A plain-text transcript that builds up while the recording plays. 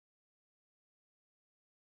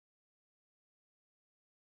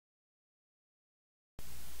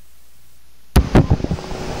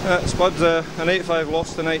Spud, an 8-5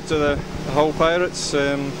 loss tonight to the Hull Pirates.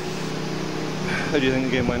 How do you think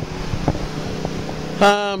the game went?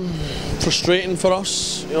 Frustrating for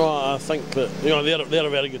us. You know, I think that they're a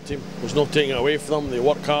very good team. There's no taking it away from them. They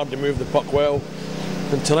work hard, they move the puck well,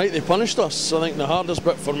 and tonight they punished us. I think the hardest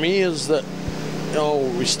bit for me is that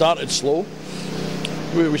we started slow.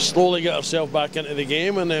 We slowly get ourselves back into the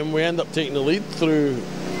game, and then we end up taking the lead through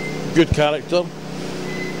good character.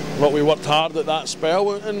 But we worked hard at that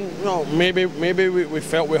spell, and maybe we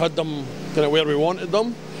felt we had them kind of where we wanted them,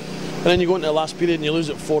 and then you go into the last period and you lose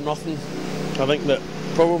it 4-0. I think that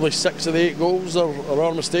probably 6 of the 8 goals are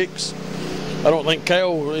our mistakes. I don't think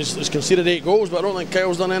Kyle has conceded 8 goals, but I don't think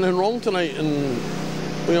Kyle's done anything wrong tonight. And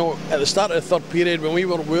at the start of the third period, when we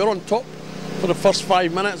were on top for the first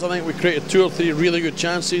 5 minutes, I think we created 2 or 3 really good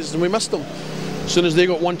chances, and we missed them. As soon as they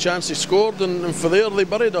got one chance, they scored, and for there they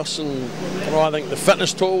buried us. And I think the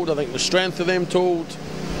fitness told, I think the strength of them told.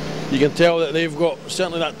 You can tell that they've got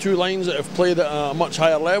certainly that 2 lines that have played at a much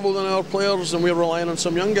higher level than our players, and we're relying on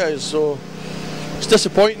some young guys. So it's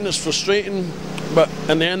disappointing, it's frustrating, but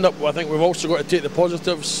in the end up, I think we've also got to take the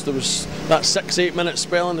positives. There was that 6-8 minute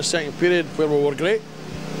spell in the second period where we were great,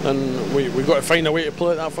 and we've got to find a way to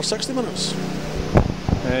play that for 60 minutes.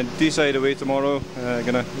 D-side away tomorrow,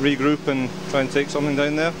 going to regroup and try and take something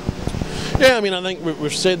down there? Yeah, I mean, I think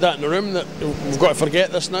we've said that in the room, that we've got to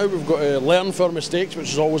forget this now. We've got to learn from our mistakes, which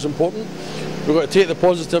is always important. We've got to take the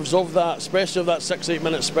positives of that, especially of that 6-8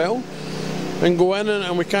 minute spell, and go in,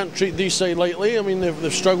 and we can't treat D-side lightly. I mean,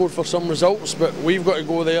 they've struggled for some results, but we've got to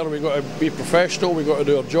go there, we've got to be professional, we've got to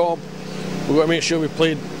do our job, we've got to make sure we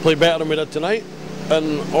play better than we did tonight.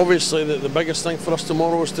 And obviously the biggest thing for us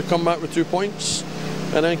tomorrow is to come back with 2 points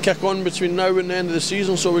and then kick on between now and the end of the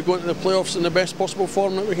season, so we go into the playoffs in the best possible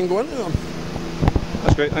form that we can go into them.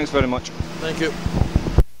 That's great, thanks very much. Thank you.